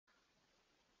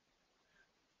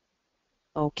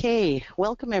Okay,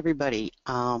 welcome everybody.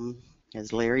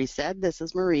 As Larry said, this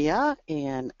is Maria,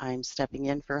 and I'm stepping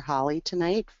in for Holly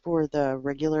tonight for the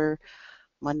regular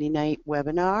Monday night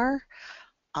webinar.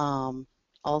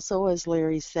 Also, as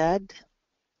Larry said,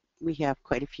 we have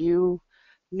quite a few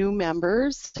new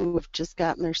members who have just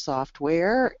gotten their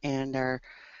software and are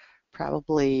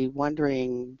probably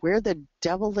wondering where the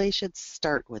devil they should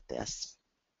start with this.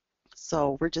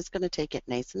 So we're just going to take it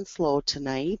nice and slow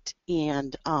tonight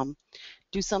and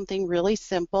do something really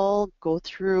simple, go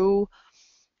through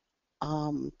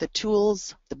the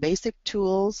tools, the basic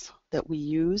tools that we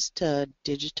use to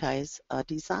digitize a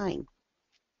design.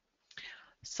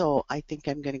 So I think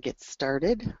I'm going to get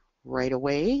started right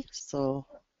away so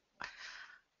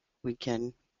we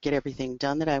can get everything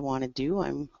done that I want to do.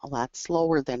 I'm a lot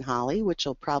slower than Holly, which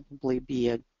will probably be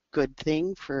a good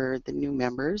thing for the new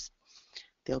members.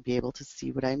 They'll be able to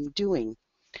see what I'm doing.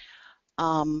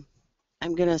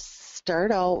 I'm going to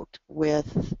start out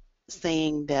with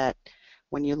saying that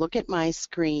when you look at my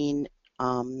screen,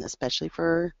 especially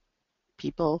for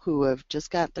people who have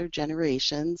just got their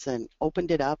generations and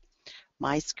opened it up,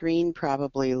 my screen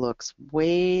probably looks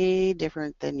way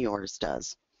different than yours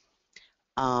does.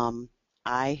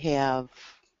 I have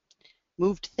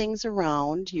moved things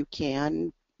around. You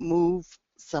can move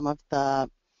some of the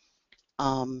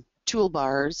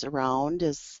toolbars around.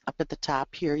 Is up at the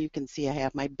top here. You can see I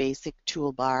have my basic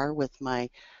toolbar with my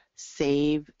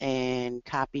save and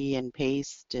copy and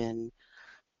paste and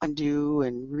undo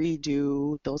and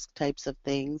redo, those types of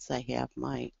things. I have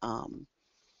my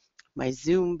my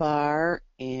zoom bar,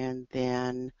 and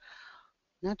then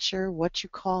not sure what you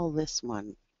call this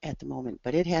one at the moment,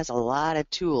 but it has a lot of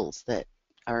tools that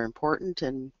are important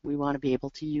and we want to be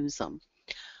able to use them.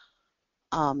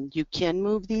 You can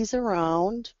move these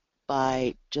around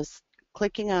by just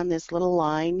clicking on this little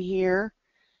line here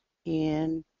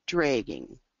and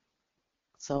dragging.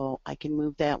 So I can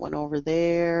move that one over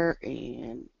there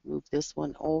and move this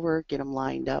one over, get them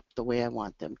lined up the way I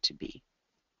want them to be.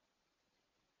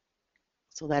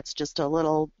 So that's just a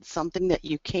little something that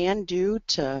you can do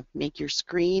to make your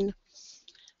screen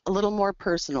a little more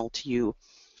personal to you.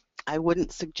 I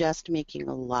wouldn't suggest making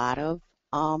a lot of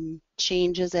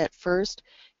changes at first.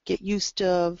 Get used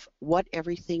to what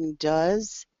everything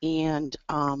does, and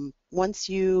once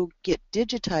you get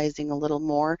digitizing a little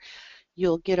more,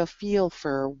 you'll get a feel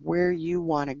for where you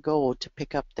want to go to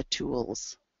pick up the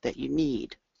tools that you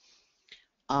need.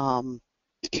 Now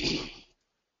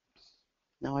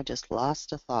I just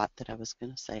lost a thought that I was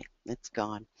going to say. It's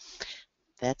gone.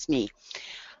 That's me.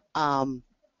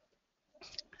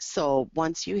 So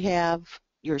once you have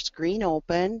your screen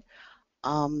open,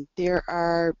 there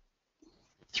are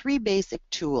three basic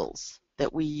tools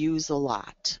that we use a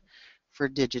lot for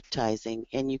digitizing,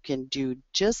 and you can do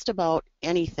just about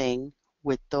anything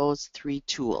with those three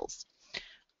tools.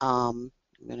 I'm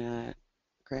going to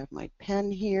grab my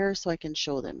pen here so I can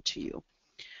show them to you.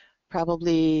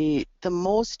 Probably the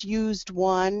most used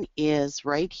one is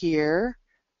right here.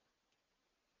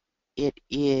 It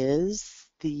is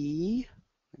the,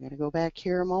 I'm going to go back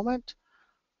here a moment,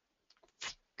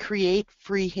 Create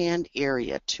Freehand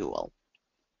Area tool.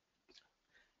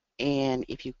 And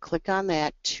if you click on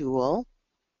that tool,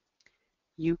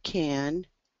 you can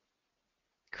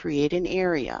create an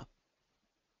area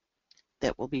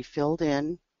that will be filled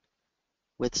in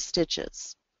with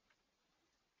stitches.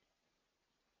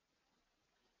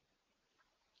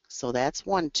 So that's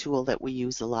one tool that we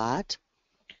use a lot.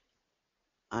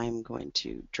 I'm going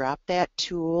to drop that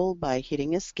tool by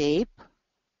hitting escape.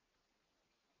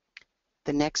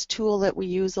 The next tool that we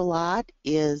use a lot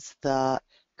is the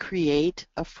Create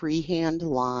a Freehand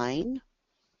Line.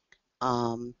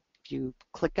 If you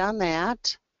click on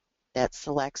that, that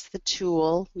selects the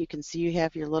tool. You can see you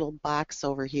have your little box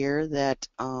over here that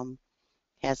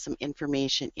has some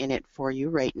information in it for you.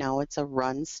 Right now it's a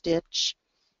run stitch,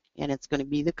 and it's going to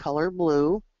be the color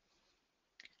blue.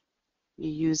 You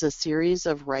use a series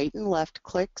of right and left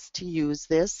clicks to use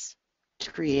this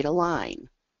to create a line.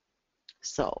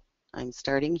 So I'm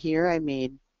starting here. I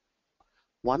made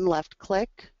one left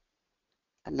click,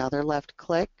 another left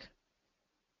click,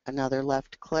 another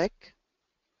left click,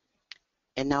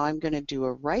 and now I'm going to do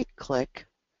a right click.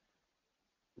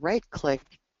 Right click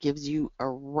gives you a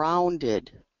rounded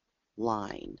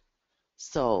line.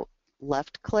 So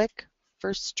left click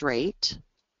for straight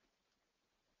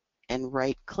and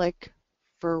right click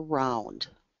for round.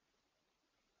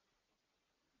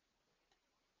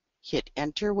 Hit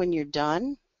enter when you're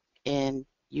done and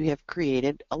you have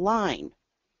created a line.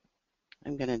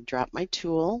 I'm going to drop my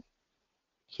tool,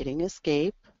 hitting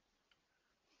escape,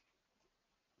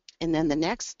 And then the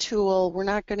next tool, we're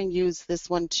not going to use this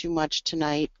one too much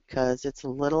tonight because it's a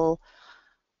little,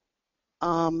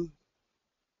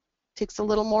 takes a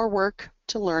little more work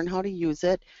to learn how to use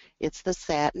it. It's the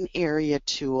satin area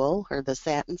tool, or the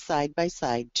satin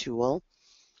side-by-side tool.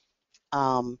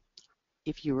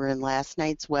 If you were in last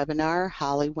night's webinar,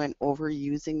 Holly went over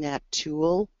using that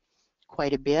tool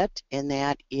quite a bit, and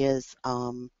that is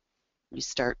you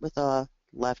start with a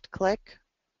left click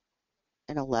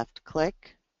and a left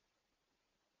click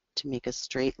to make a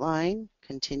straight line.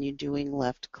 Continue doing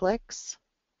left clicks,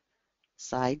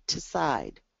 side to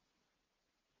side,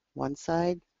 one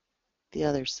side, the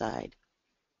other side,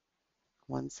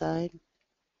 one side,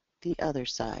 the other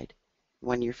side.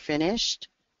 When you're finished,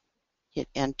 hit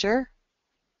enter,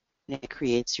 and it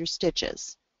creates your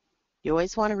stitches. You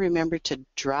always want to remember to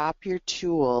drop your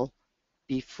tool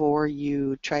before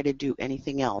you try to do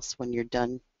anything else when you're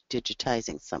done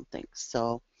digitizing something.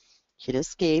 So hit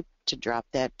escape to drop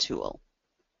that tool.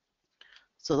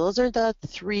 So those are the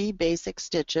 3 basic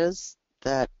stitches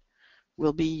that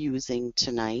we'll be using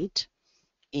tonight.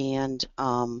 And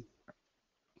I'm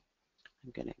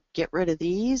going to get rid of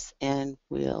these and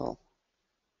we'll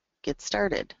get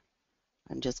started.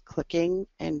 I'm just clicking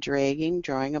and dragging,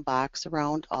 drawing a box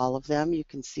around all of them. You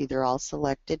can see they're all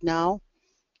selected now.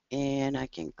 And I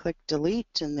can click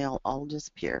delete and they'll all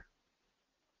disappear.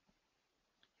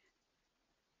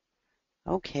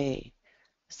 Okay,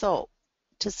 so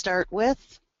to start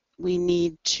with, we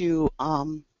need to,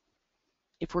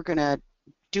 if we're going to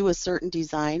do a certain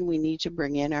design, we need to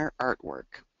bring in our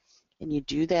artwork. And you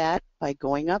do that by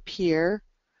going up here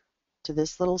to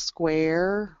this little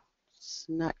square. It's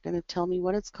not going to tell me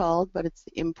what it's called, but it's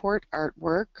the import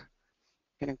artwork.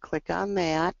 I'm going to click on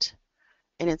that,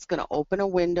 and it's going to open a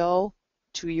window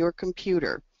to your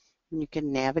computer. And you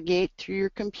can navigate through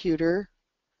your computer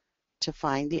to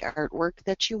find the artwork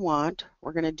that you want.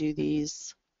 We're going to do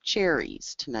these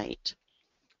cherries tonight.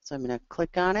 So I'm going to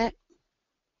click on it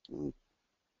and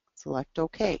select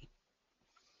OK.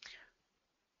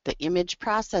 The image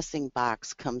processing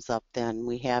box comes up then.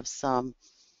 We have some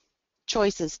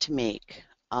choices to make.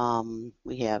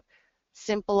 We have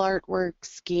simple artwork,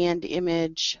 scanned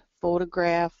image,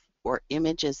 photograph, or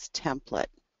images template.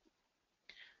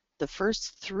 The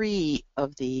first 3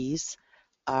 of these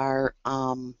are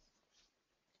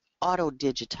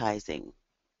auto-digitizing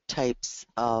types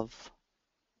of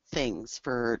things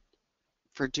for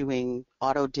doing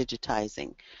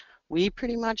auto-digitizing. We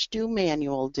pretty much do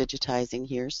manual digitizing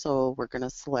here, so we're going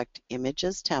to select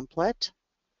Images Template,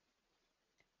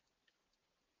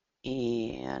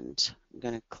 and I'm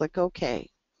going to click OK.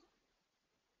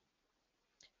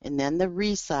 And then the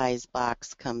resize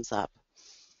box comes up.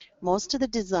 Most of the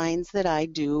designs that I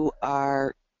do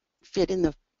are fit in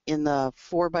the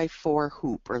 4x4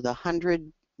 hoop, or the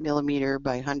 100 millimeter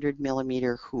by 100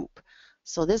 millimeter hoop.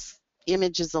 So this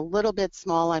image is a little bit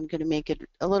small. I'm going to make it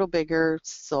a little bigger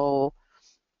so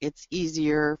it's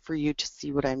easier for you to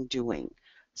see what I'm doing.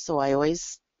 So I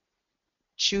always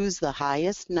choose the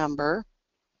highest number,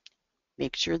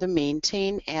 make sure the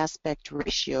maintain aspect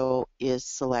ratio is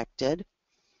selected,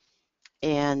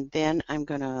 and then I'm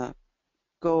going to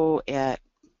go at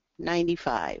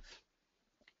 95.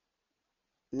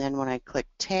 And then when I click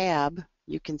tab,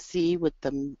 you can see with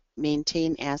the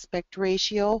maintain aspect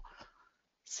ratio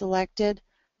selected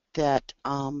that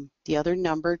the other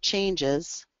number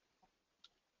changes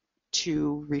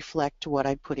to reflect what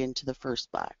I put into the first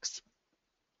box.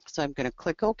 So I'm going to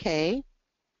click OK,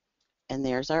 and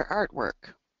there's our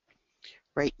artwork.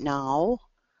 Right now,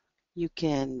 you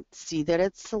can see that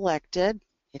it's selected.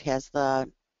 It has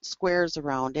the squares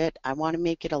around it. I want to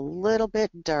make it a little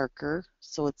bit darker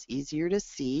so it's easier to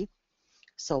see.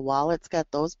 So while it's got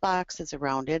those boxes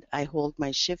around it, I hold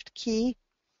my Shift key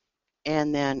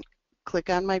and then click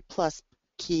on my plus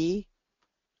key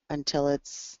until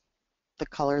it's the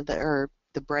color that, or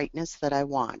the brightness that I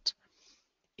want.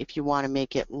 If you want to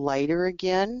make it lighter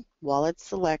again while it's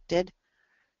selected,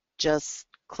 just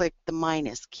click the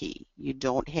minus key. You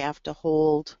don't have to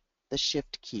hold the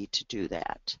Shift key to do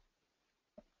that.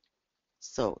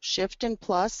 So Shift and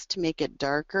plus to make it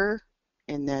darker,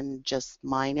 and then just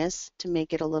minus to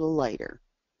make it a little lighter.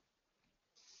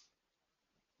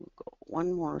 We'll go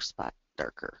one more spot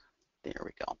darker. There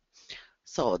we go.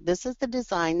 So this is the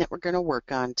design that we're going to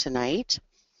work on tonight.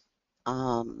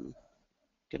 Going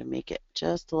to make it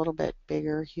just a little bit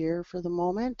bigger here for the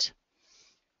moment.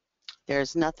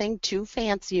 There's nothing too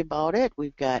fancy about it.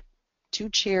 We've got 2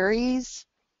 cherries,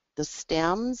 the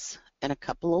stems, and a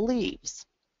couple of leaves.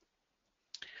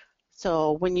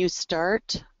 So when you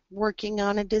start working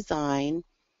on a design,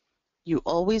 You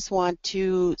always want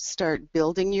to start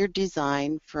building your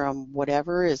design from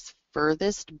whatever is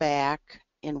furthest back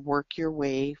and work your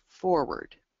way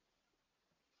forward.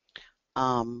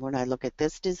 When I look at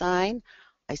this design,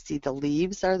 I see the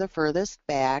leaves are the furthest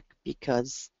back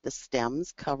because the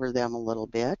stems cover them a little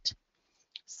bit.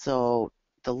 So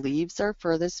the leaves are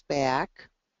furthest back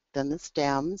than the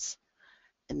stems,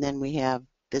 and then we have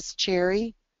this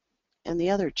cherry and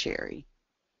the other cherry.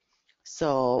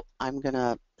 So I'm going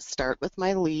to start with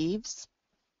my leaves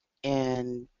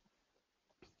and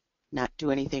not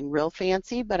do anything real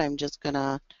fancy, but I'm just going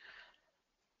to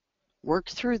work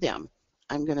through them.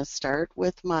 I'm going to start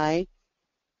with my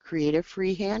Creative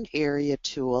Freehand Area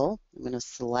tool. I'm going to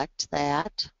select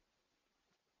that.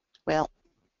 Well,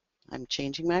 I'm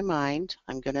changing my mind.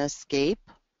 I'm going to escape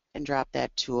and drop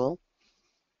that tool.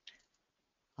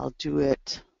 I'll do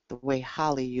it the way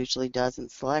Holly usually does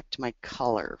and select my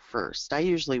color first. I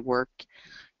usually work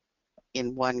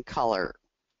in one color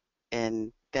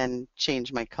and then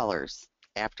change my colors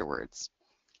afterwards.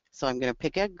 So I'm going to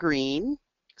pick a green,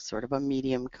 sort of a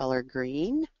medium color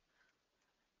green.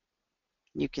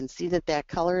 You can see that that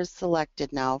color is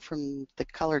selected now from the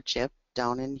color chip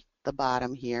down in the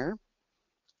bottom here.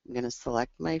 I'm going to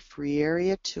select my free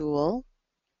area tool.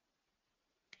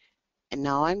 And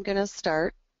now I'm going to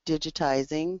start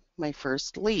digitizing my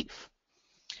first leaf.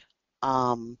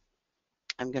 I'm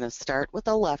going to start with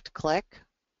a left click.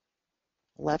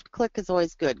 Left click is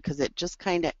always good because it just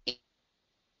kind of,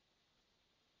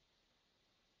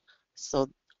 so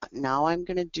now I'm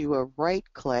going to do a right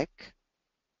click,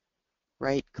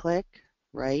 right,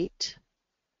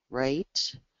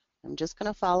 right. I'm just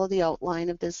going to follow the outline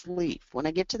of this leaf. When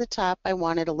I get to the top, I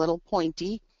want it a little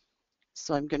pointy,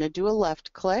 so I'm going to do a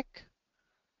left click,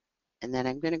 and then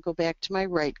I'm going to go back to my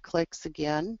right clicks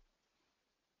again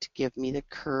to give me the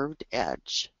curved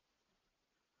edge.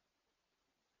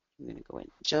 I'm going to go in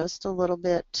just a little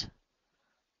bit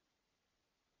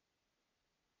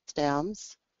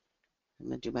stems. I'm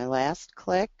going to do my last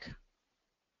click. If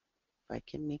I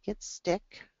can make it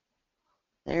stick.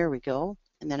 There we go.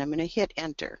 And then I'm going to hit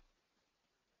enter.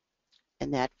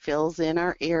 And that fills in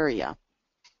our area.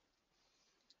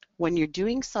 When you're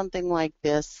doing something like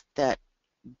this that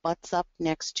butts up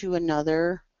next to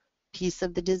another piece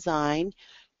of the design,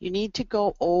 you need to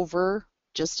go over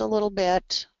just a little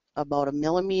bit, about a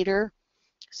millimeter,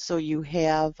 so you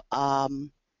have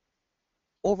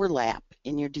overlap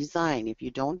in your design. If you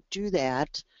don't do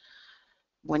that,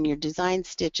 when your design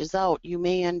stitches out, you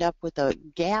may end up with a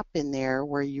gap in there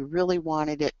where you really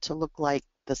wanted it to look like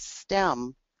the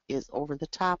stem is over the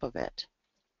top of it.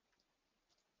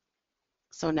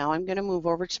 So now I'm going to move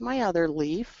over to my other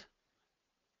leaf,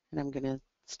 and I'm going to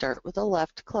start with a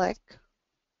left click,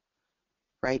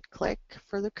 right click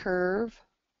for the curve.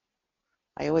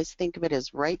 I always think of it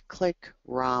as right click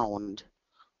round.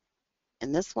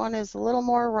 And this one is a little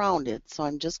more rounded, so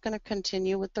I'm just going to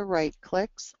continue with the right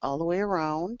clicks all the way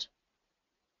around.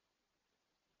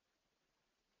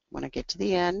 When I get to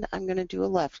the end, I'm going to do a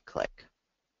left click.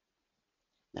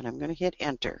 Then I'm going to hit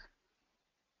enter.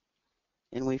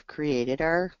 And we've created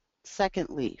our second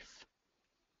leaf.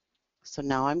 So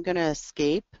now I'm going to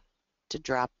escape to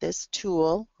drop this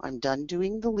tool. I'm done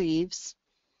doing the leaves.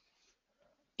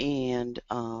 And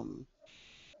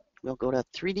we'll go to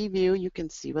 3D view. You can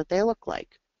see what they look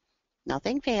like.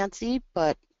 Nothing fancy,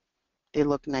 but they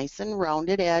look nice and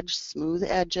rounded edge, smooth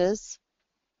edges.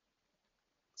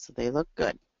 So they look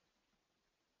good.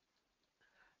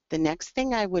 The next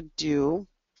thing I would do,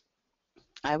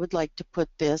 I would like to put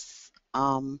this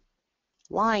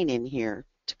line in here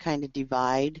to kind of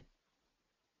divide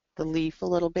the leaf a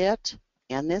little bit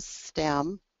and this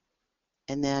stem,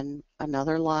 and then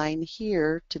another line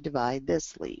here to divide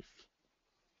this leaf.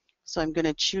 So I'm going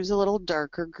to choose a little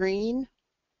darker green.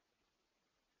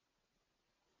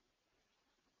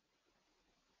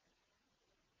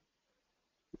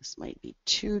 This might be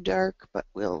too dark, but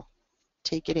we'll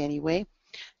take it anyway.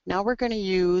 Now we're going to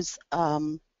use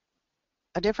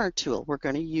a different tool. We're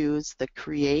going to use the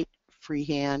Create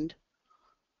Freehand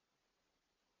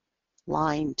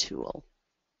Line tool.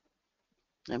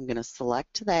 I'm going to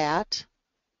select that.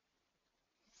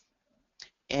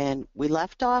 And we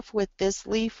left off with this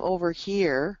leaf over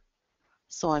here.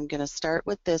 So I'm going to start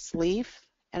with this leaf,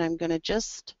 and I'm going to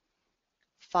just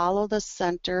follow the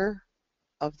center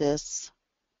of this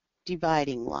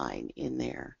dividing line in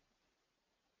there.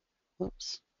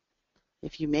 Whoops.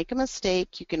 If you make a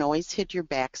mistake, you can always hit your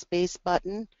backspace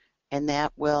button, and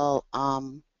that will,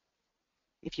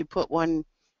 if you put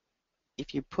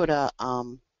a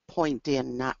point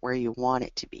in not where you want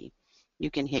it to be, you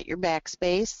can hit your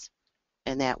backspace,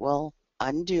 and that will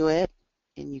undo it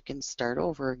and you can start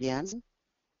over again.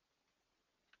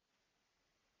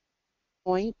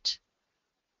 Point,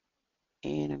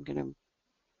 and I'm going to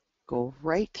go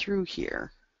right through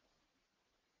here,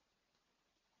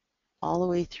 all the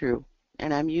way through.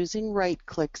 And I'm using right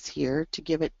clicks here to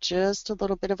give it just a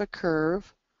little bit of a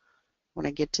curve. When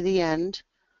I get to the end,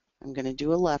 I'm going to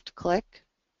do a left click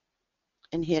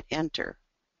and hit enter.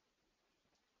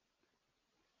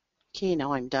 Okay,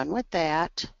 now I'm done with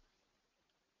that.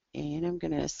 And I'm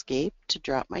going to escape to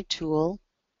drop my tool.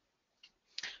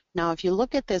 Now if you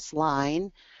look at this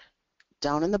line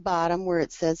down in the bottom where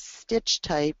it says stitch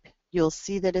type, you'll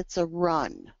see that it's a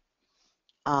run.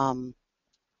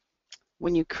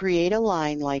 When you create a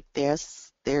line like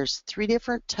this, there's 3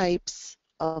 different types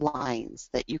of lines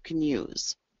that you can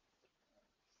use.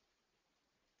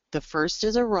 The first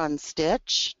is a run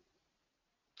stitch,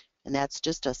 and that's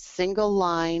just a single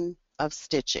line of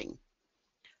stitching.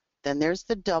 Then there's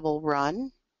the double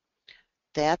run.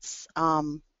 That's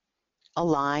a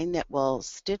line that will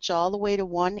stitch all the way to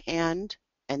one end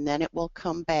and then it will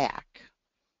come back.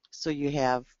 So you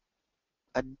have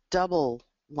a double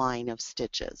line of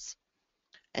stitches.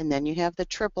 And then you have the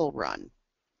triple run.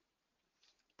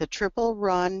 The triple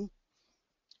run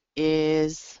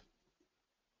is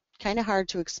kind of hard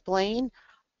to explain.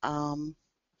 I'm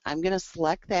going to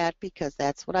select that because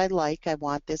that's what I like. I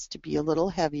want this to be a little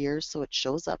heavier so it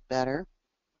shows up better.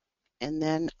 And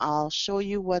then I'll show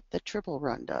you what the triple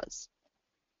run does.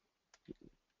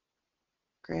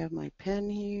 Grab my pen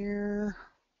here.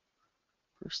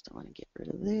 First I want to get rid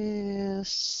of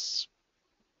this.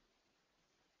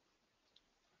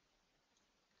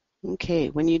 Okay,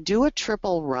 when you do a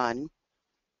triple run,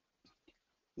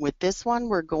 with this one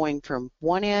we're going from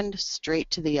one end straight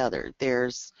to the other.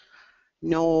 There's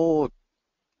nothing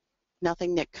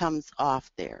that comes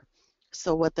off there.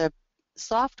 So what the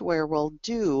software will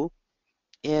do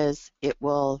is it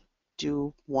will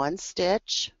do one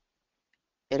stitch,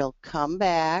 it'll come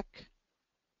back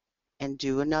and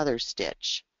do another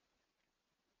stitch.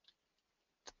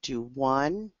 Do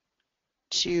 1,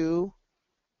 2,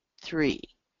 3.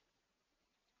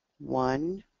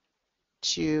 1,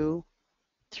 2,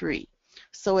 3.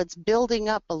 So it's building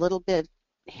up a little bit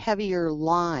heavier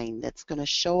line that's going to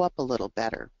show up a little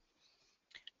better.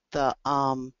 The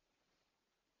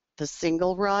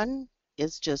single run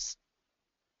is just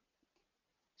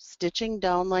stitching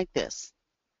down like this.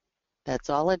 That's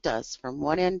all it does from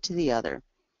one end to the other.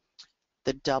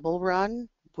 The double run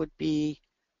would be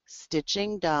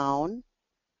stitching down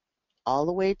all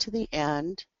the way to the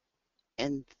end,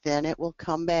 and then it will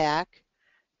come back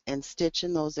and stitch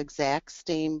in those exact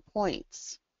same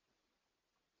points.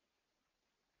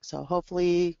 So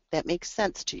hopefully that makes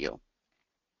sense to you.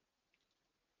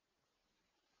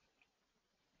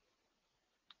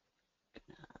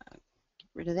 Get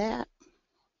rid of that.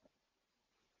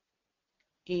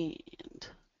 And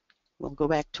we'll go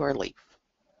back to our leaf.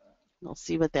 We'll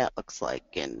see what that looks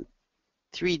like in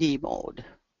 3D mode.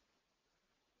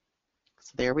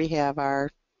 So there we have our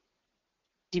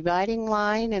dividing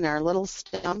line and our little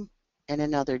stem and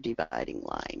another dividing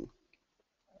line.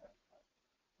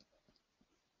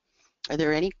 Are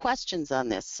there any questions on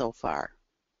this so far?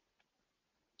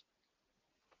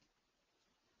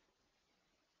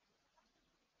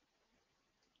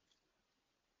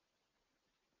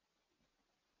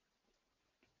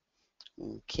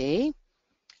 Okay.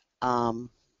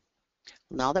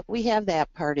 Now that we have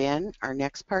that part in, our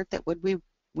next part that we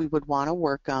would want to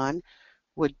work on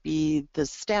would be the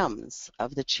stems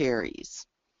of the cherries.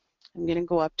 I'm going to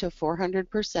go up to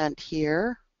 400%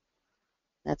 here.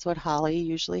 That's what Holly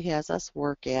usually has us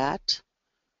work at.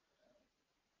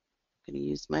 I'm going to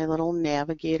use my little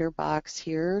navigator box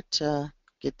here to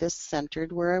get this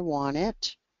centered where I want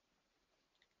it.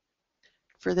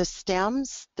 For the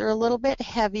stems, they're a little bit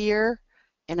heavier,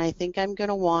 and I think I'm going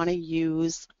to want to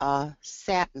use a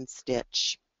satin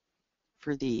stitch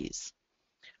for these.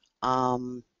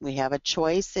 We have a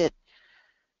choice.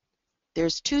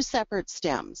 There's 2 separate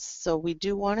stems, so we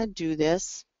do want to do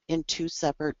this in 2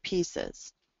 separate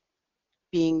pieces.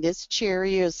 Being this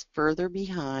cherry is further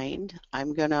behind,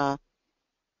 I'm going to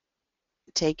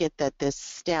take it that this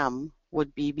stem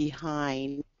would be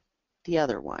behind the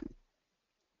other one.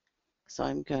 So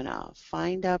I'm going to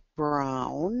find a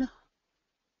brown,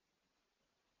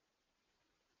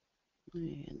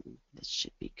 and this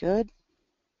should be good.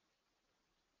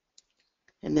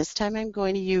 And this time I'm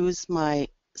going to use my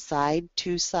side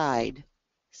to side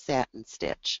satin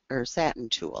stitch or satin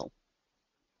tool.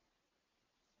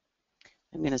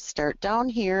 I'm going to start down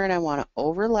here and I want to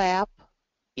overlap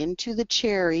into the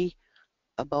cherry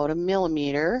about 1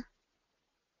 millimeter.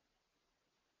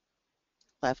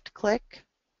 left click,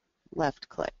 left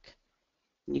click.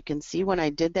 And you can see when I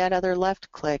did that other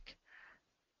left click,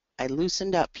 I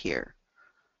loosened up here.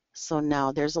 So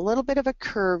now there's a little bit of a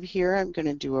curve here. I'm going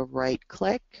to do a right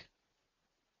click,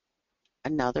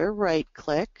 another right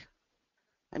click.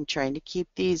 I'm trying to keep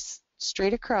these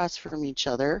straight across from each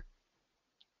other.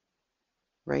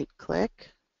 Right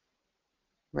click,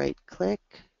 right click,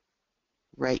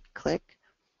 right click.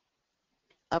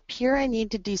 Up here I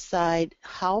need to decide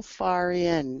how far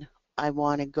in I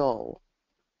want to go.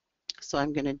 So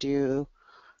I'm going to do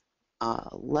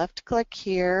left click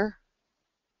here,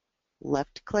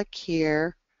 left click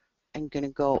here. I'm going to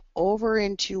go over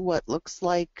into what looks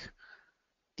like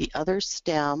the other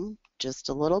stem just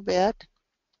a little bit.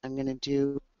 I'm going to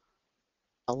do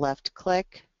a left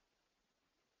click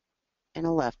and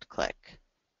a left click.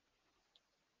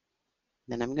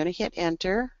 Then I'm going to hit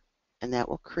enter, and that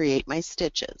will create my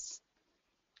stitches.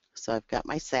 So I've got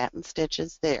my satin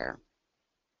stitches there.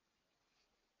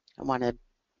 I want to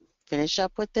finish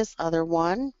up with this other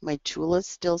one. My tool is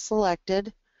still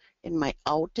selected and my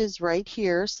out is right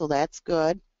here, so that's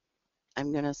good.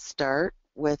 I'm going to start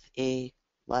with a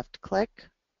left click,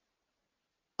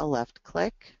 a left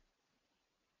click,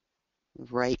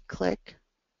 right click,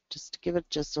 just to give it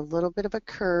just a little bit of a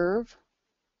curve,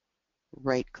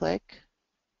 right click,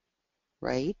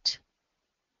 right,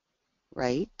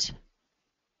 right,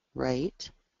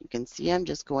 right. You can see I'm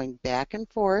just going back and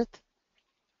forth.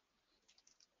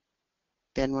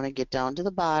 Then when I get down to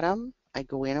the bottom, I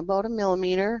go in about 1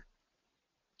 millimeter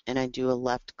and I do a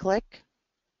left click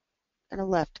and a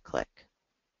left click.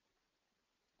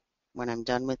 When I'm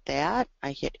done with that,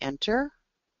 I hit enter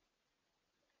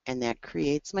and that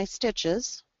creates my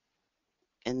stitches,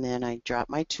 and then I drop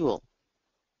my tool.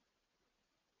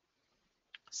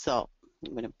 So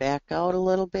I'm going to back out a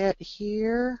little bit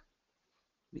here.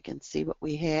 We can see what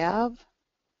we have.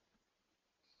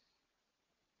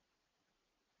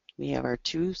 We have our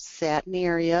 2 satin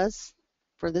areas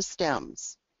for the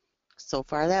stems. So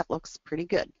far that looks pretty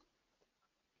good.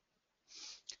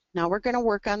 Now we're going to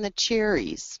work on the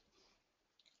cherries.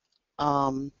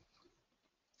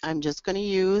 I'm just going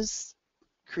to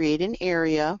create an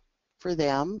area for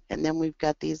them, and then we've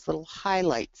got these little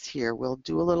highlights here. We'll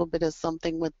do a little bit of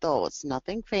something with those.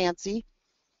 Nothing fancy,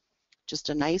 just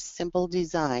a nice simple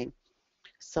design.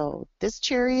 So this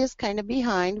cherry is kind of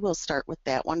behind. We'll start with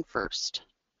that one first.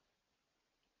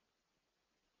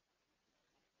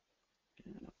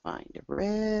 I'm going to find a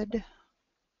red.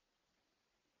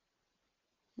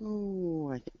 Oh,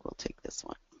 I think we'll take this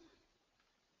one.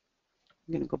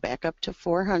 I'm going to go back up to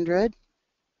 400.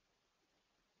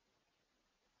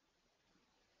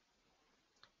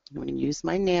 I'm going to use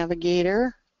my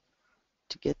navigator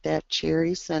to get that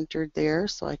cherry centered there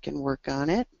so I can work on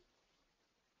it.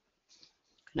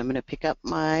 And I'm going to pick up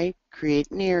my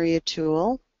Create an Area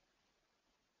tool.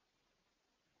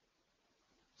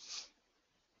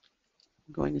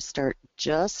 I'm going to start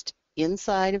just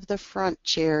inside of the front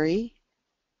cherry,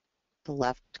 the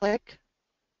left click,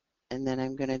 and then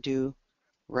I'm going to do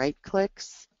right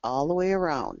clicks all the way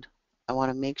around. I want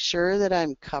to make sure that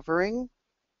I'm covering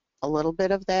a little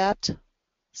bit of that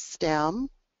stem.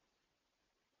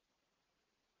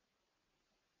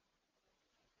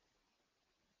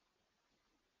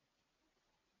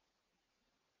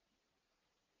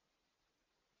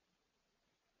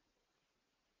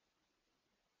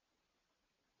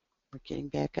 We're getting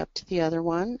back up to the other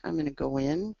one. I'm going to go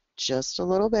in just a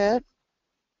little bit,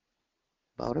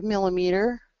 about 1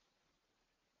 millimeter.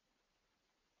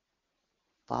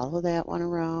 Follow that one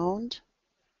around.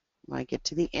 When I get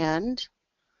to the end,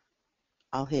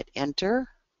 I'll hit enter,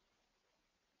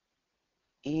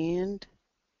 and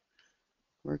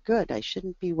we're good. I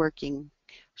shouldn't be working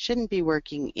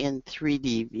in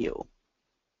 3D view.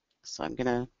 So I'm going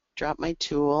to drop my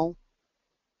tool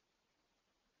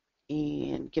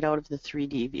and get out of the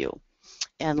 3D view.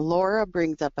 And Laura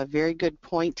brings up a very good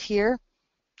point here.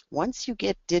 Once you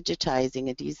get digitizing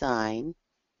a design,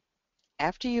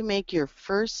 after you make your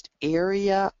first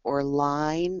area or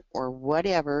line or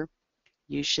whatever,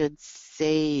 you should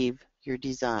save your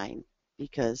design,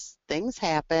 because things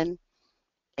happen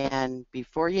and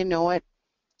before you know it,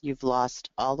 you've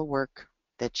lost all the work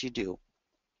that you do.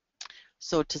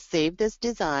 So to save this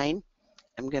design,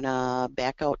 I'm going to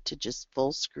back out to just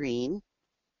full screen.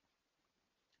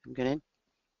 I'm going to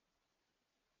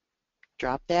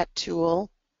drop that tool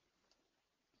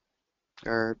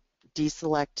or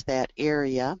deselect that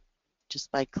area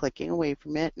just by clicking away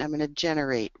from it, and I'm going to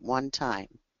generate one time.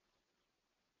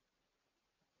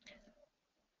 I'm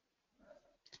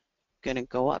going to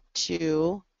go up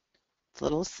to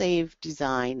little save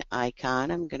design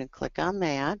icon. I'm going to click on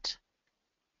that.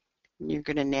 And you're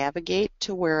going to navigate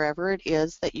to wherever it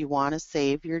is that you want to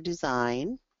save your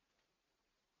design.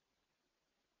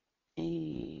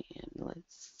 And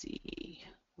let's see,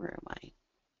 where am I?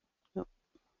 Oh.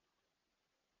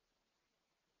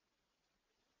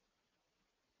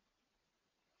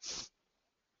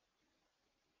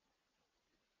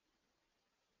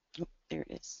 Oh, there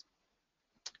it is.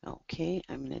 Okay,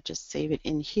 I'm going to just save it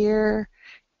in here,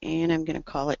 and I'm going to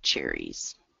call it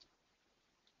Cherries.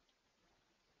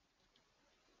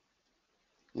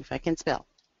 If I can spell.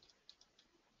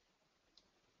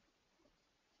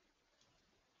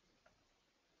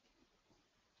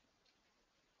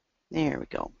 There we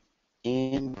go.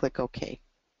 And click OK.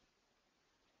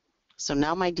 So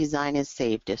now my design is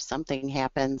saved. If something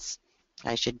happens,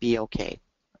 I should be okay.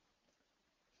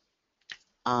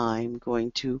 I'm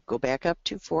going to go back up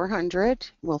to 400.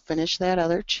 We'll finish that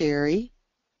other cherry.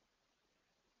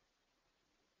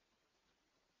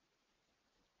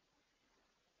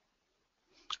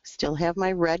 Still have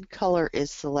my red color is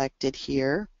selected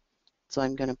here. So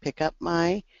I'm going to pick up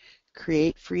my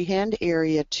Create Freehand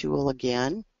Area tool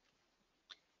again.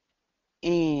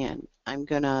 And I'm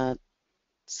going to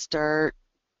start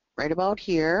right about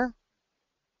here.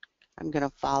 I'm going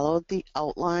to follow the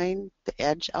outline, the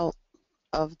edge out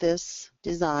of this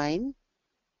design.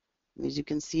 As you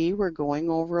can see, we're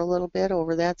going over a little bit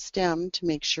over that stem to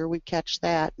make sure we catch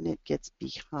that and it gets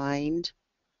behind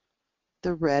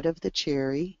the red of the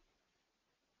cherry.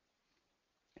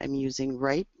 I'm using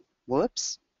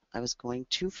whoops, I was going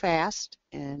too fast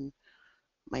and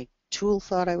my tool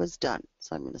thought I was done.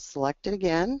 So I'm going to select it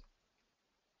again,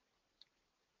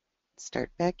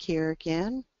 start back here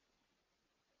again.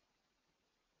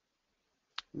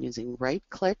 I'm using right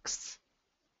clicks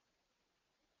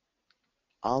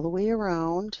all the way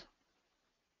around.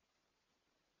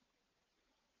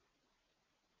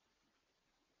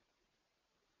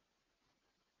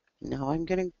 Now I'm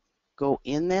going to go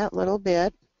in that little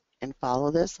bit and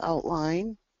follow this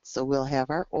outline. So we'll have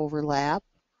our overlap.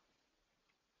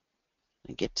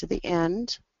 I get to the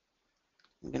end.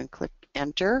 I'm going to click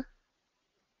Enter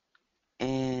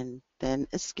and then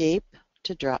Escape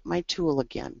to drop my tool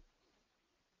again.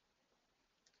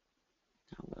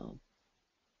 Now we'll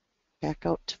back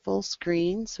out to full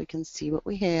screen so we can see what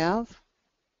we have.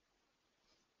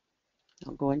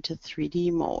 I'll go into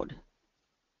 3D mode.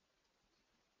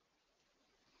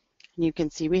 And you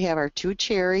can see we have our two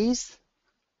cherries.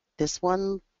 This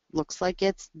one looks like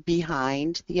it's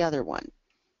behind the other one.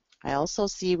 I also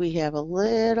see we have a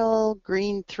little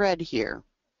green thread here.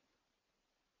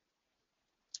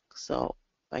 So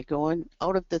by going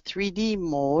out of the 3D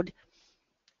mode,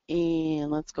 and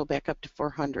let's go back up to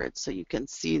 400 so you can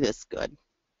see this good.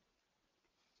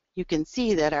 You can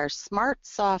see that our smart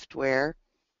software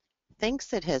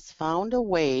thinks it has found a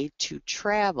way to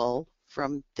travel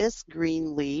from this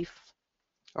green leaf,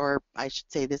 or I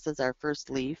should say this is our first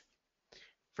leaf,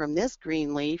 from this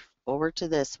green leaf over to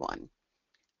this one.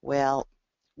 Well,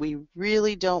 we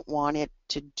really don't want it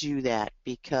to do that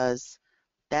because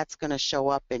that's going to show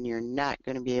up and you're not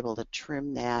going to be able to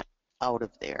trim that out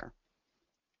of there.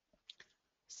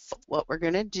 So what we're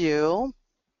going to do,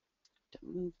 to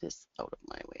move this out of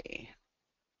my way,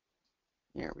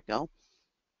 there we go.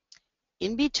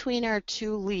 In between our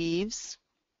two leaves,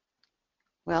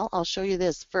 well, I'll show you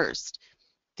this first.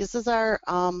 This is our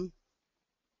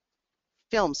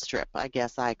film strip, I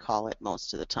guess I call it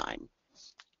most of the time.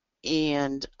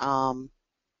 And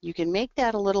you can make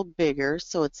that a little bigger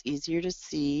so it's easier to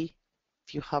see.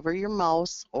 If you hover your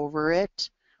mouse over it,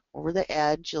 over the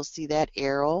edge, you'll see that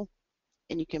arrow,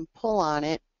 and you can pull on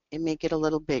it and make it a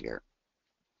little bigger.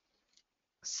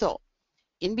 So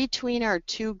in between our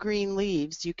two green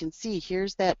leaves, you can see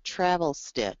here's that travel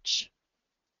stitch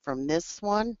from this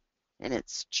one, and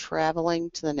it's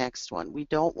traveling to the next one. We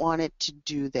don't want it to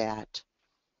do that.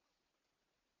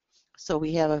 So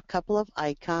we have a couple of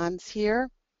icons here.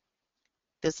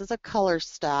 This is a color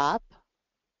stop.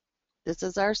 This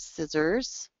is our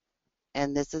scissors,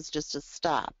 and this is just a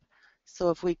stop. So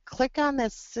if we click on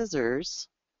this scissors,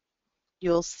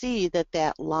 you'll see that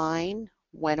that line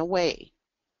went away.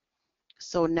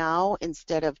 So now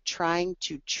instead of trying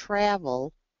to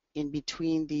travel in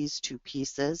between these two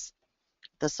pieces,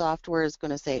 the software is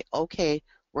going to say, okay,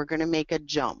 we're going to make a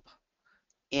jump.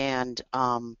 And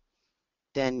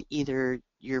then either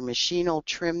your machine will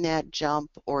trim that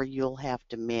jump or you'll have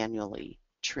to manually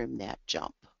trim that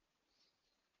jump.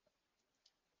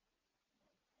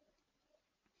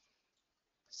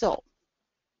 So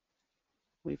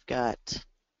we've got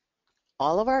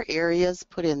all of our areas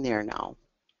put in there now.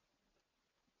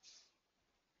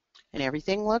 And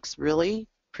everything looks really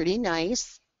pretty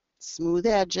nice. Smooth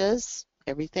edges.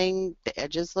 Everything, the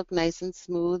edges look nice and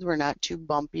smooth. We're not too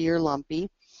bumpy or lumpy.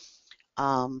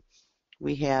 Um,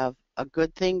 we have a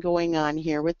good thing going on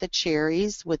here with the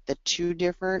cherries with the two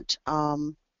different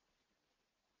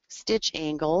stitch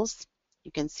angles.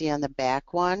 You can see on the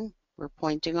back one, we're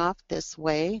pointing off this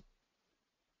way.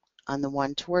 On the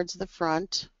one towards the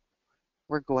front,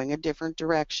 we're going a different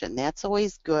direction. That's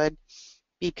always good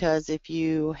because if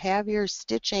you have your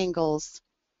stitch angles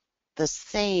the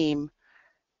same,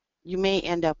 you may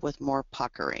end up with more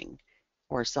puckering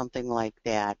or something like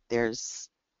that. It's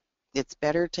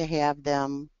better to have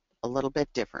them a little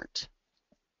bit different.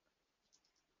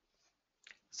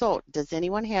 So, does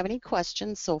anyone have any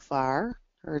questions so far,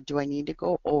 or do I need to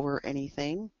go over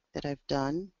anything that I've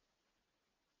done?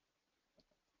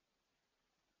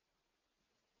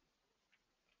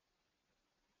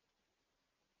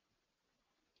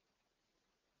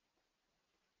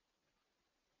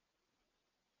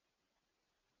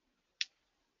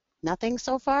 Nothing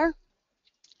so far?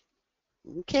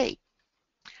 Okay.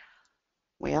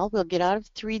 Well, we'll get out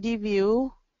of 3D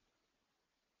view.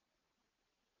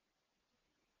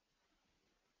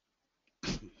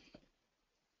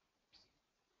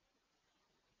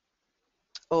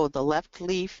 Oh, the left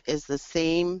leaf is the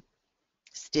same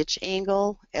stitch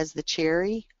angle as the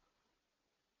cherry.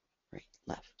 Right,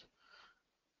 left.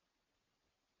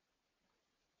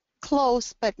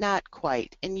 Close, but not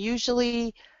quite. And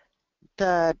usually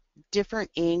the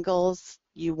different angles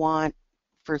you want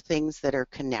for things that are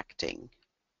connecting.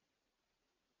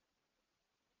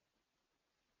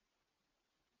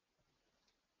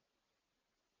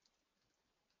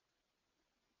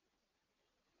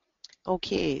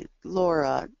 Okay,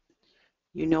 Laura,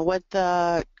 you know what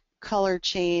the color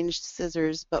change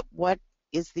scissors, but what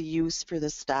is the use for the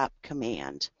stop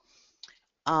command?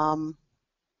 For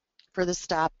the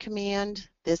stop command,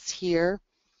 this here,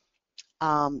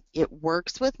 it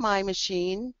works with my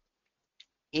machine,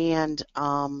 and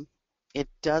it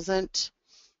doesn't,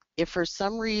 if for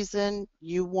some reason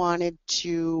you wanted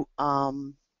to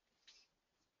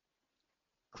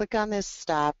click on this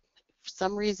stop, for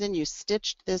some reason you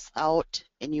stitched this out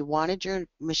and you wanted your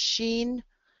machine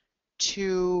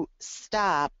to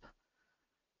stop,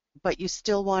 but you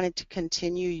still wanted to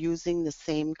continue using the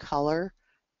same color,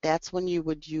 that's when you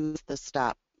would use the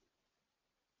stop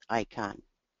icon.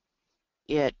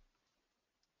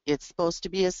 It's supposed to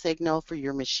be a signal for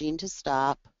your machine to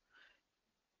stop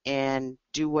and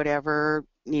do whatever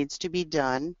needs to be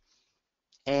done,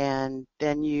 and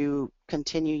then you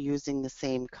continue using the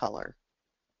same color.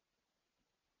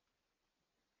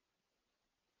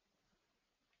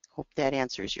 Hope that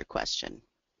answers your question.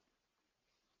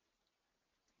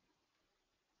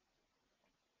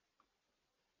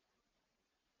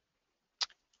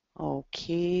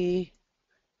 Okay,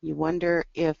 you wonder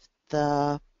if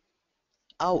the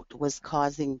out was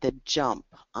causing the jump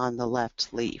on the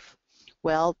left leaf.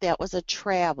 Well, that was a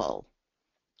travel.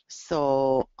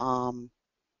 So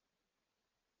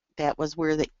that was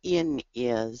where the in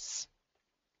is.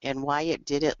 And why it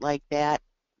did it like that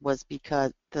was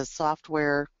because the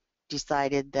software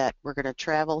decided that we're going to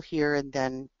travel here and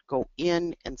then go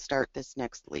in and start this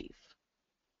next leaf.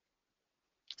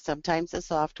 Sometimes the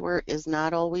software is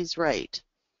not always right,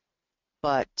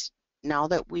 but now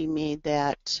that we made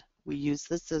that, we use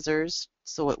the scissors,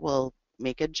 so it will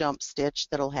make a jump stitch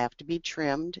that'll have to be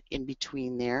trimmed in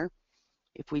between there.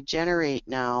 If we generate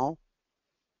now,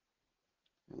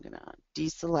 I'm going to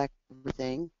deselect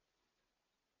everything,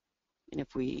 and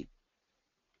if we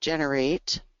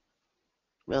generate,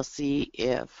 we'll see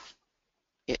if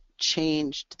it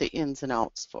changed the ins and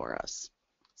outs for us.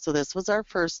 So this was our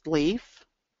first leaf,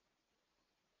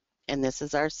 and this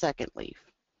is our second leaf.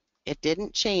 It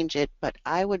didn't change it, but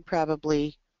I would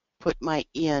probably put my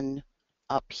in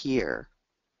up here.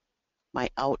 My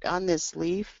out on this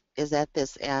leaf is at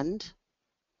this end,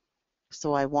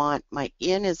 so I want my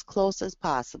in as close as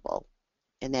possible,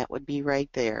 and that would be right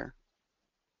there.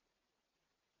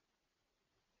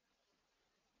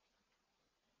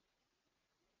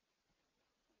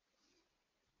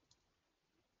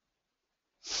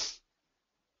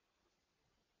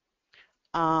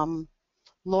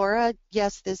 Laura,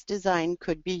 yes, this design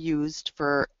could be used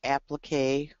for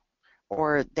applique,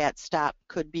 or that stop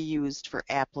could be used for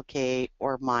applique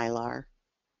or mylar.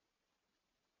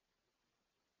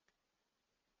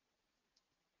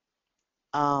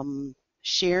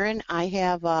 Sharon, I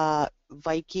have a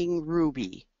Viking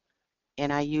Ruby,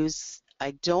 and I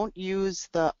don't use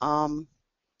the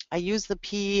I use the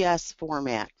PES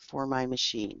format for my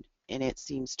machine, and it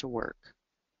seems to work.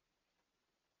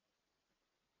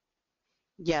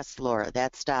 Yes, Laura,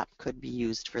 that stop could be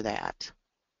used for that.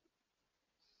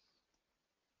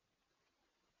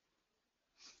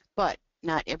 But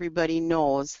not everybody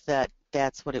knows that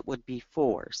that's what it would be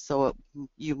for. So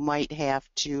you might have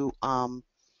to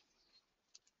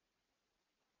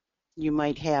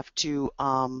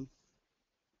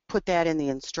put that in the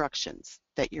instructions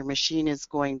that your machine is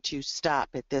going to stop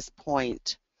at this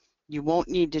point. You won't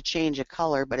need to change a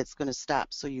color, but it's going to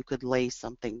stop so you could lay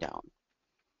something down.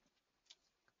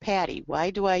 Patty,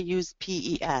 why do I use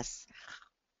PES?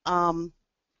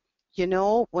 You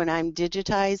know, when I'm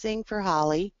digitizing for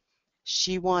Holly,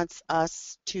 she wants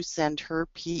us to send her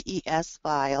PES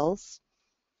files.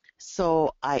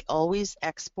 So I always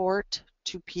export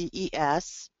to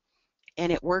PES,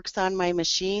 and it works on my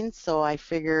machine, so I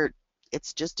figured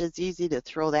it's just as easy to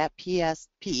throw that PES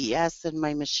in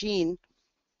my machine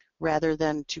rather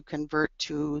than to convert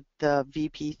to the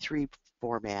VP3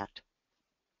 format.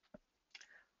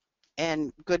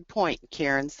 And good point,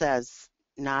 Karen says,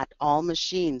 not all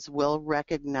machines will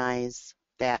recognize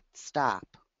that stop.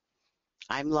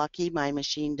 I'm lucky my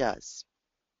machine does,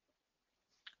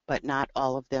 but not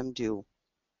all of them do.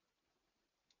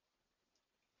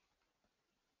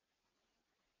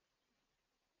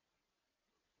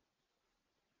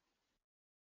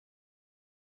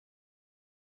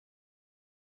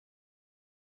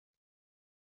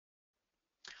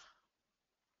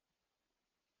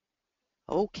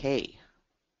 Okay.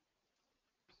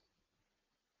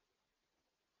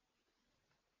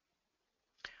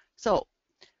 So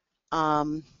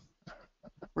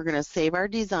we're going to save our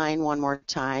design one more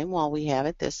time while we have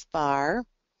it this far.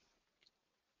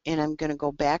 And I'm going to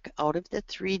go back out of the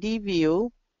 3D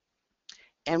view.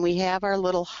 And we have our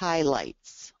little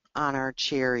highlights on our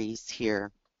cherries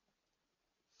here.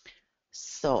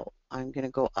 So I'm going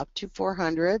to go up to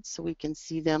 400 so we can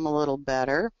see them a little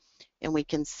better. And we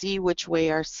can see which way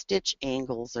our stitch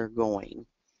angles are going.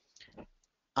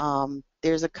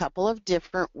 There's a couple of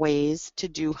different ways to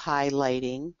do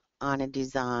highlighting on a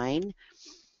design.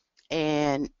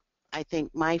 And I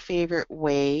think my favorite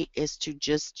way is to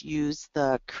just use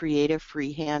the Creative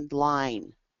Freehand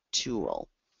Line tool.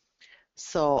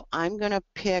 So I'm going to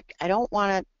pick, I don't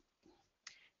want to,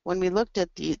 when we looked at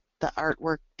the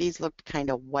artwork, these looked kind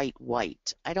of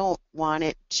white. I don't want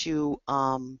it to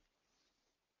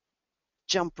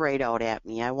jump right out at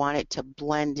me. I want it to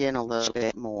blend in a little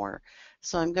bit more.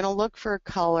 So I'm going to look for a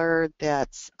color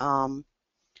that's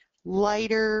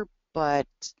lighter, but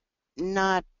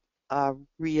not a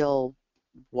real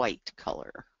white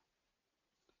color.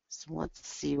 So let's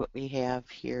see what we have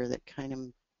here that kind of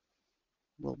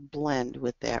will blend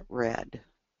with that red.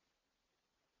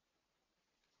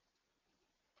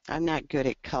 I'm not good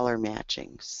at color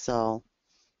matching, so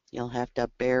you'll have to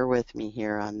bear with me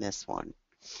here on this one.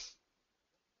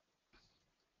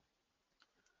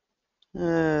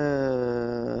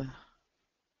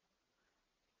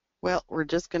 Well, we're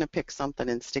just going to pick something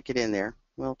and stick it in there.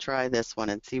 We'll try this one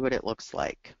and see what it looks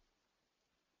like.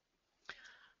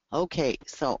 Okay,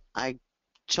 so I've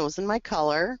chosen my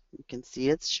color. You can see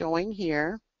it's showing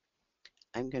here.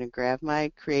 I'm going to grab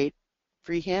my Create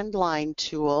Freehand Line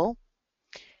tool.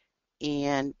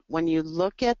 And when you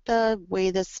look at the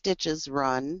way the stitches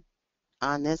run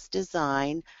on this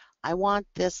design, I want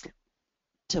this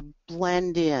to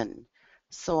blend in.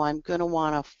 So I'm going to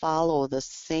want to follow the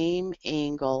same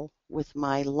angle with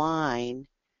my line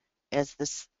as the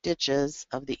stitches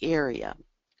of the area.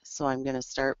 So I'm going to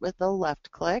start with a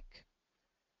left click,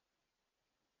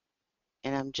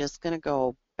 and I'm just going to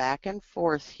go back and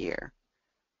forth here.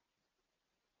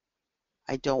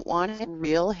 I don't want it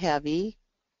real heavy,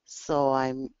 so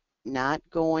I'm not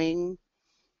going,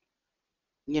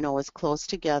 you know, as close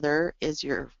together as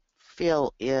your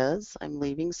fill is. I'm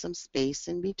leaving some space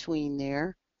in between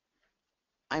there.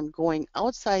 I'm going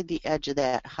outside the edge of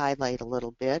that highlight a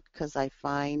little bit because I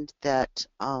find that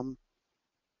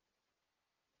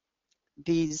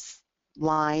these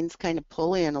lines kind of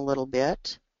pull in a little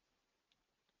bit,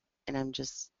 and I'm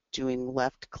just doing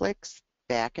left clicks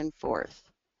back and forth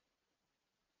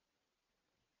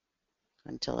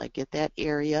until I get that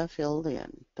area filled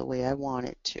in the way I want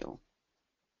it to. Going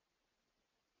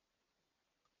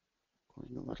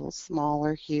a little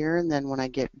smaller here, and then when I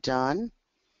get done,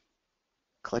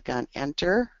 click on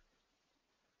Enter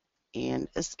and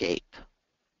Escape.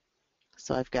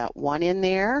 So I've got one in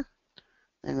there.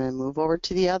 I'm going to move over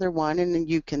to the other one, and then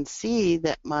you can see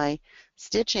that my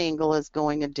stitch angle is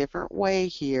going a different way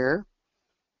here.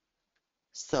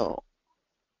 So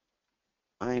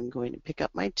I'm going to pick up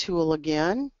my tool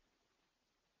again.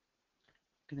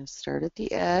 I'm going to start at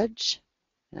the edge,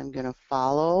 and I'm going to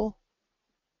follow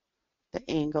the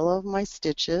angle of my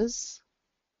stitches.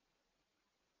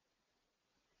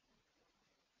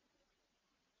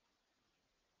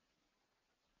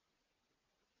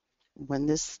 When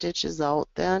this stitch is out,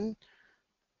 then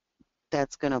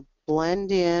that's going to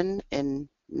blend in and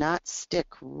not stick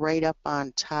right up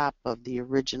on top of the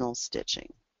original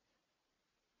stitching.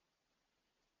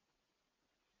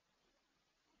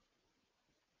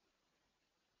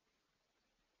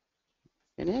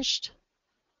 Finished.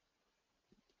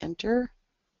 Enter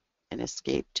and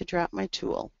escape to drop my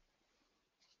tool.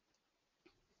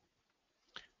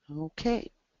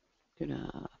 Okay,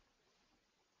 gonna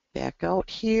back out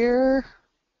here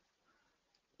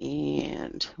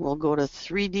and we'll go to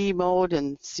 3D mode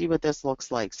and see what this looks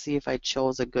like. See if I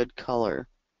chose a good color.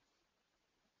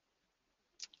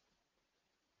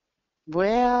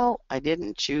 Well, I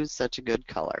didn't choose such a good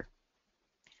color.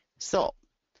 So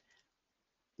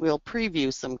we'll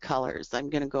preview some colors. I'm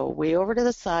going to go way over to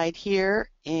the side here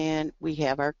and we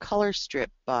have our color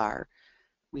strip bar.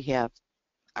 We have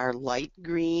our light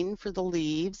green for the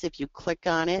leaves. If you click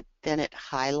on it, then it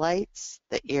highlights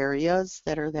the areas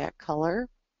that are that color.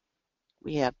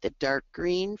 We have the dark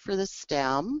green for the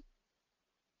stem.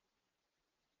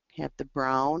 We have the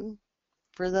brown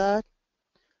for the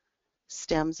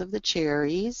stems of the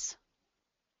cherries.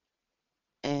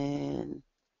 And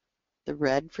the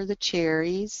red for the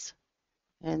cherries.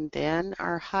 And then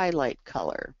our highlight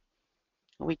color.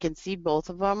 We can see both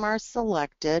of them are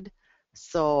selected.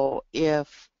 So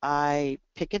if I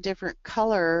pick a different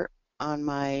color on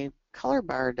my color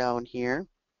bar down here,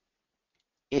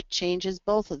 it changes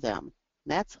both of them.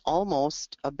 That's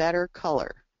almost a better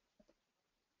color.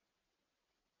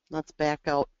 Let's back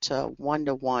out to 1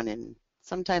 to 1, and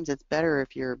sometimes it's better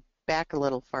if you're back a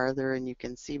little farther and you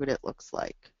can see what it looks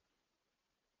like.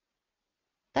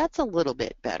 That's a little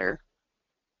bit better.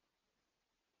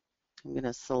 I'm going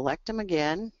to select them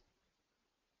again.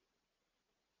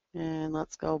 And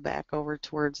let's go back over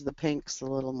towards the pinks a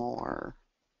little more.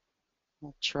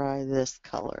 We'll try this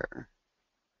color.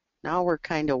 Now we're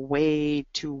kind of way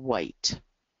too white.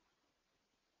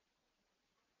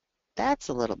 That's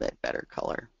a little bit better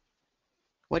color.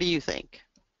 What do you think?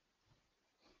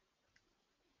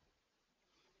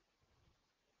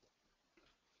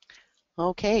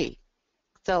 Okay,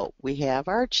 so we have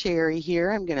our cherry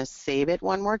here. I'm going to save it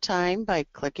one more time by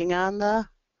clicking on the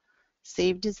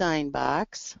Save Design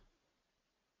box.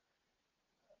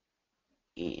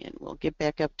 And we'll get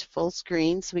back up to full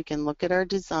screen so we can look at our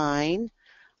design.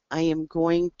 I am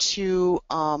going to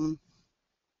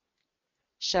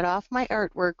shut off my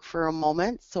artwork for a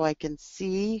moment so I can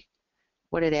see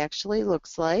what it actually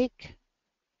looks like.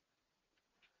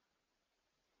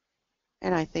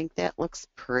 And I think that looks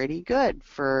pretty good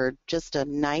for just a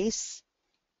nice,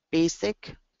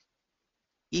 basic,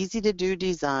 easy to do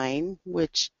design,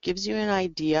 which gives you an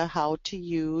idea how to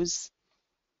use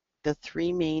the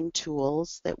 3 main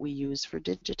tools that we use for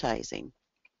digitizing.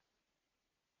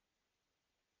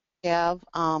 We have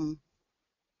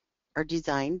our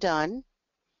design done.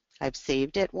 I've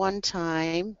saved it one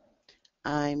time.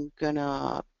 I'm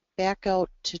gonna back out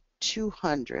to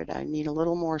 200. I need a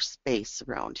little more space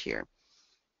around here.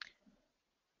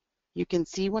 You can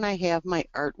see when I have my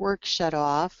artwork shut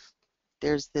off,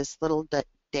 there's this little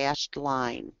dashed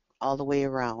line all the way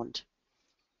around.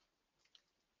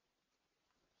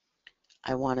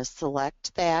 I want to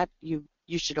select that. You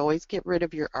should always get rid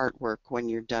of your artwork when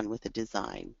you're done with a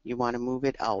design. You want to move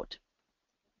it out.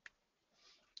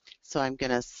 So I'm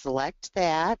going to select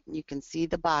that. You can see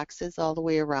the boxes all the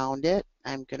way around it.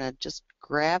 I'm going to just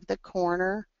grab the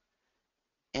corner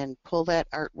and pull that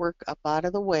artwork up out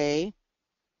of the way.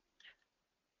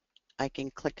 I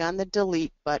can click on the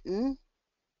delete button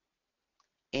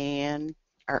and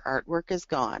our artwork is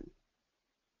gone.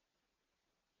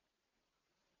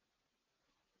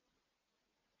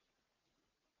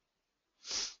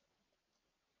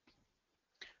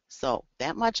 So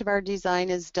that much of our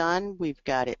design is done. We've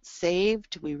got it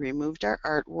saved. We removed our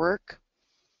artwork.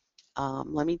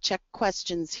 Let me check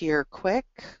questions here quick.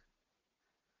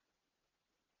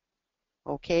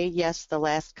 Okay, yes, the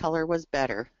last color was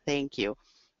better. Thank you.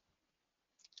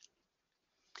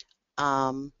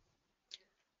 The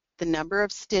number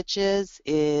of stitches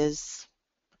is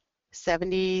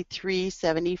 73,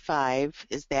 75.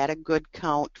 Is that a good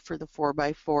count for the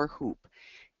 4x4 hoop?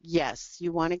 Yes,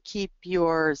 you want to keep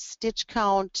your stitch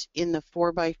count in the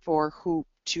 4x4 hoop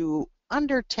to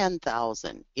under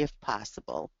 10,000 if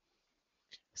possible.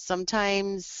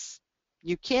 Sometimes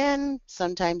you can,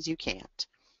 sometimes you can't,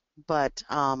 but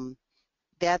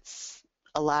that's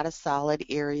a lot of solid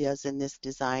areas in this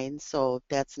design, so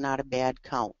that's not a bad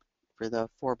count for the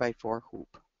 4x4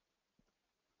 hoop.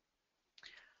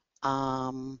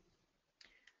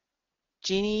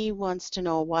 Jeannie wants to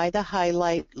know why the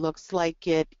highlight looks like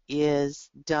it is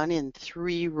done in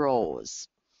 3 rows.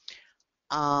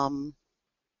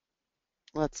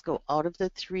 Let's go out of the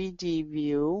 3D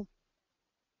view,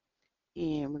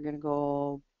 and we're going to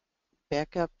go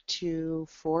back up to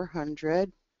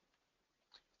 400.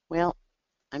 Well,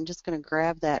 I'm just going to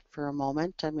grab that for a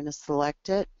moment. I'm going to select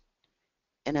it,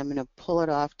 and I'm going to pull it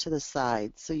off to the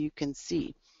side so you can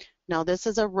see. Now this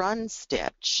is a run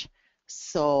stitch,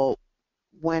 so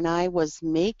when I was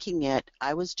making it,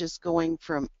 I was just going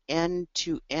from end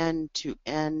to end to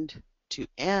end to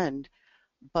end,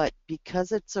 but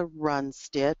because it's a run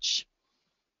stitch,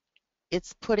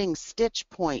 it's putting stitch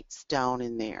points down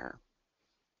in there.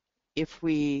 If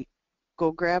we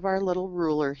go grab our little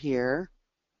ruler here,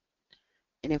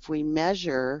 and if we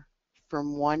measure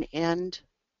from one end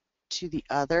to the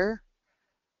other,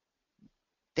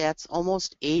 that's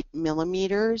almost 8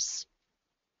 millimeters.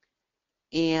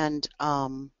 And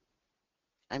I'm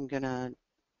going to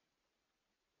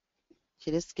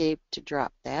hit escape to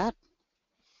drop that.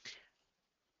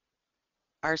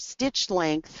 Our stitch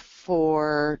length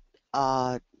for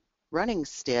running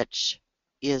stitch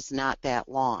is not that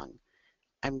long.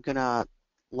 I'm going to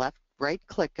right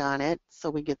click on it so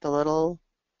we get the little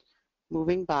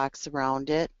moving box around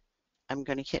it. I'm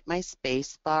going to hit my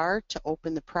space bar to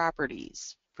open the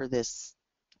properties for this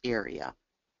area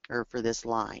or for this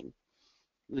line.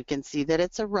 We can see that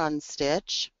it's a run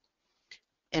stitch,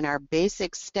 and our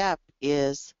basic step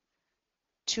is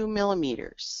 2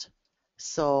 millimeters.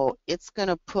 So it's going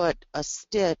to put a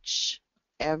stitch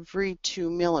every 2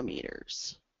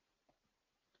 millimeters.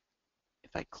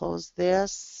 If I close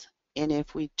this, and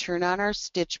if we turn on our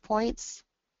stitch points,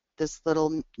 this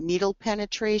little needle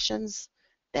penetrations,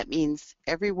 that means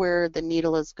everywhere the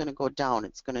needle is going to go down,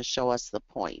 it's going to show us the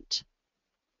point.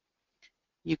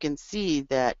 You can see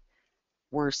that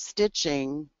we're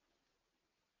stitching,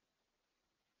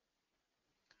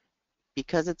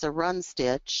 because it's a run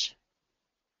stitch,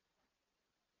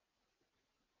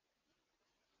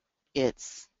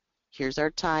 here's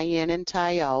our tie in and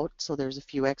tie out, so there's a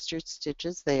few extra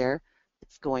stitches there.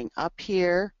 It's going up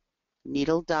here,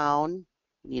 needle down,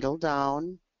 needle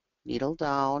down, needle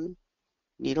down,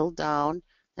 needle down,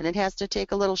 and it has to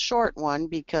take a little short one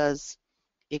because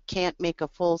it can't make a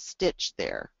full stitch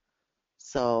there.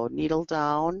 So needle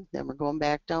down, then we're going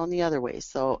back down the other way.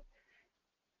 So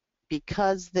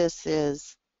because this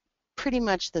is pretty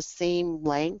much the same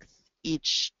length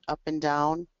each up and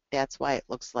down, that's why it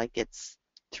looks like it's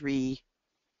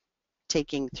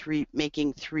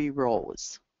making 3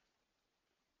 rows.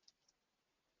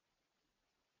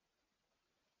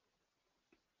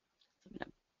 I'm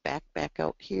going to back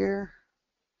out here,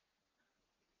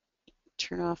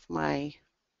 turn off my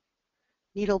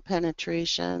needle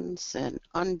penetrations, and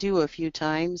undo a few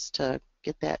times to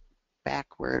get that back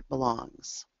where it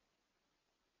belongs.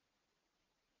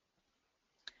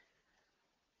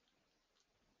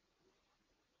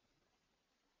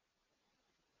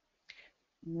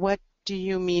 What do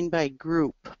you mean by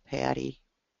group, Patty?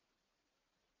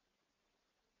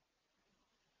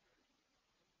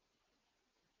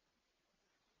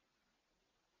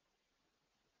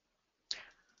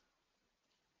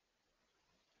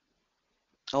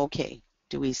 Okay,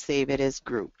 do we save it as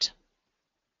grouped?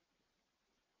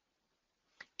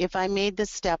 If I made the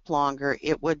step longer,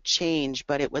 it would change,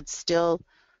 but it would still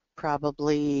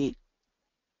probably,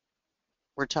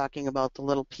 we're talking about the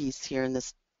little piece here in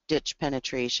the stitch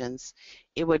penetrations,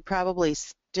 it would probably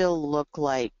still look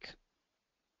like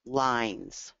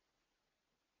lines,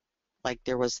 like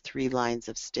there was 3 lines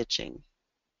of stitching,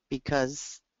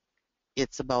 because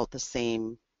it's about the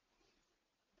same,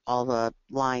 all the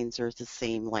lines are the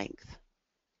same length.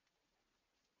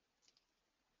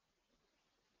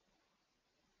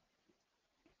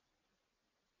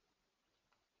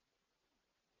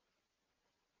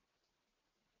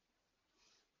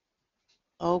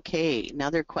 Okay,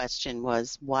 another question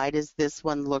was, why does this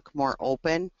one look more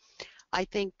open? I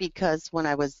think because when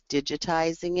I was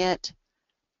digitizing it,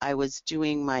 I was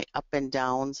doing my up and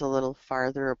downs a little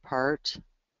farther apart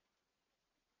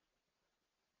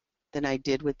than I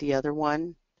did with the other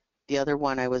one. The other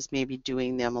one, I was maybe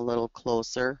doing them a little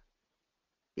closer,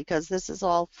 because this is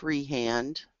all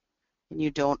freehand and you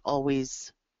don't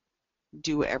always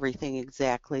do everything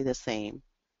exactly the same.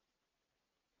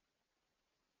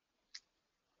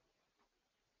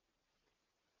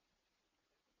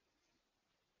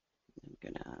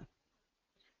 I'm gonna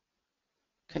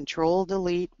Control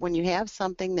delete. When you have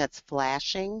something that's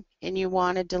flashing and you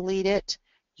want to delete it,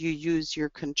 you use your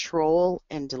Control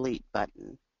and Delete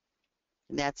button.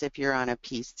 And that's if you're on a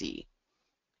PC.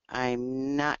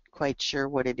 I'm not quite sure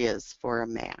what it is for a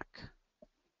Mac.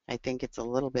 I think it's a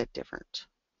little bit different,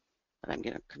 but I'm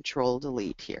going to Control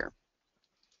Delete here.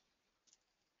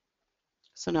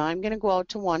 So now I'm going to go out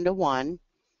to 1-to-1.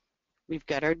 We've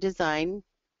got our design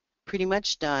pretty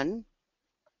much done.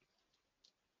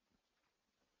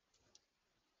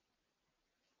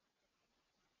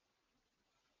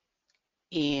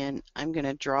 And I'm going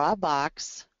to draw a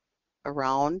box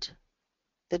around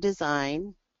the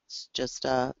design. It's just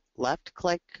a left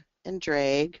click and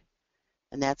drag,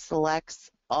 and that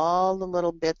selects all the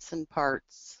little bits and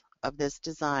parts of this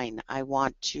design. I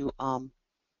want to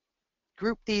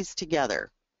group these together.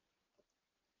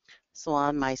 So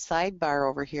on my sidebar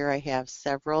over here, I have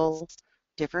several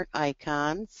different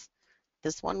icons.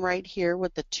 This one right here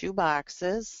with the two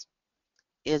boxes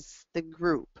is the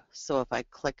group. So if I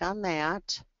click on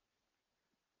that,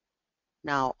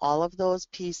 now all of those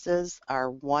pieces are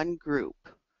one group.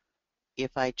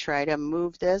 If I try to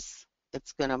move this,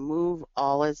 it's going to move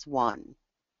all as one.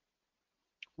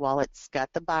 While it's got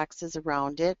the boxes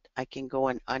around it, I can go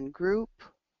and ungroup.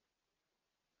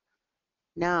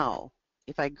 Now,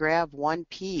 if I grab one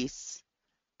piece,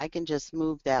 I can just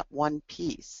move that one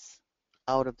piece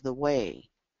out of the way.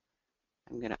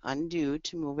 I'm going to undo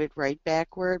to move it right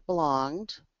back where it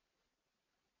belonged.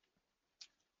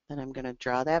 Then I'm going to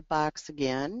draw that box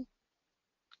again,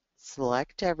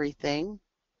 select everything,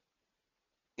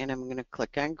 and I'm going to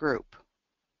click on Group.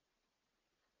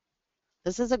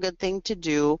 This is a good thing to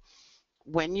do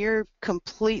when you're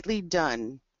completely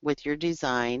done with your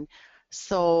design,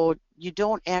 so you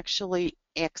don't actually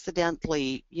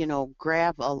accidentally,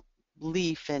 grab a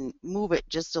leaf and move it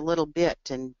just a little bit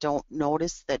and don't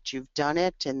notice that you've done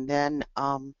it, and then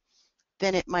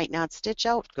it might not stitch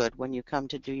out good when you come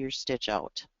to do your stitch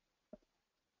out.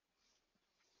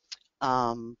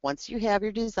 Once you have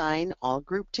your design all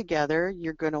grouped together,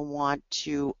 you're going to want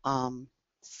to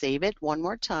save it one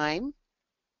more time.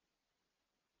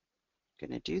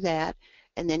 Going to do that,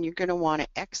 and then you're going to want to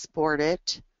export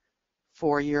it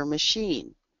for your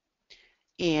machine.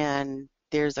 And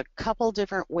there's a couple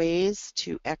different ways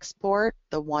to export.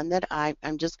 The one that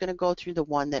I'm just going to go through the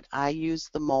one that I use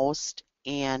the most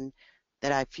and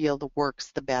that I feel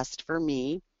works the best for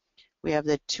me. We have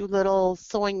the two little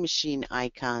sewing machine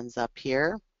icons up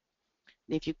here.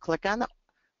 And if you click on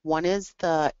one is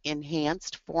the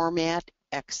enhanced format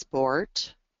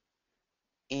export,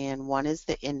 and one is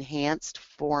the enhanced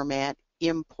format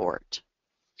import.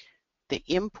 The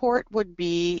import would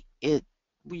be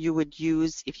you would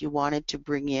use if you wanted to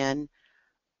bring in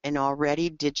an already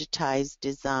digitized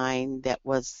design that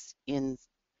was in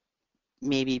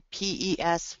maybe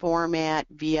PES format,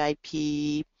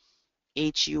 VIP,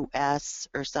 HUS,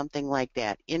 or something like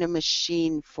that, in a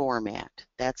machine format.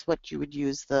 That's what you would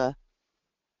use the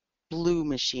blue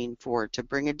machine for, to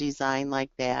bring a design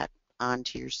like that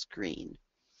onto your screen.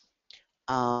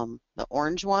 The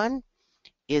orange one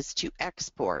is to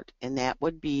export, and that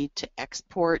would be to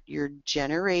export your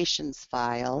generations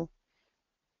file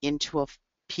into a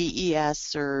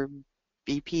PES or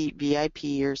VIP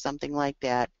or something like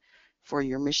that for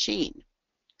your machine.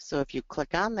 So if you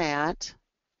click on that,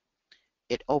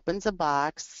 it opens a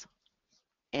box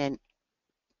and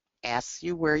asks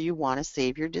you where you want to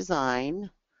save your design.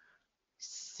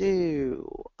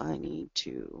 So I need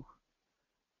to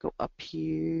go up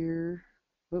here.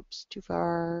 Whoops, too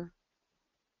far.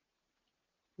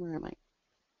 Where am I?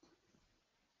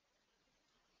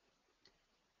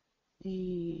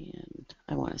 And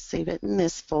I want to save it in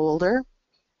this folder.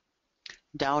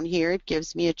 Down here it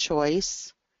gives me a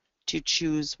choice to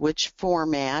choose which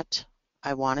format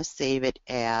I want to save it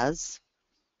as.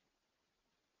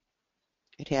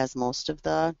 It has most of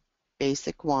the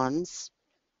basic ones.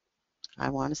 I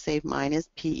want to save mine as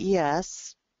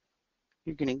PES.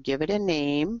 You're going to give it a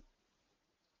name.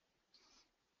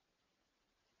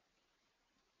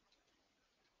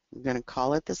 I'm going to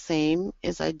call it the same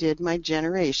as I did my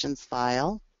generations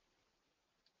file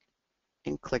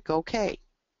and click OK.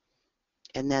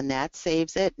 And then that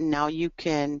saves it, and now you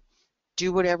can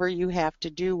do whatever you have to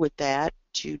do with that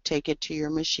to take it to your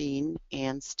machine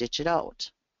and stitch it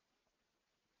out.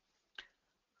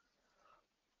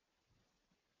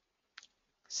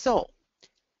 So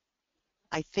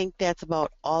I think that's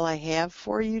about all I have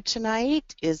for you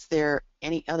tonight. Is there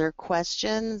any other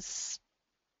questions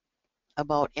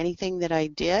about anything that I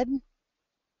did?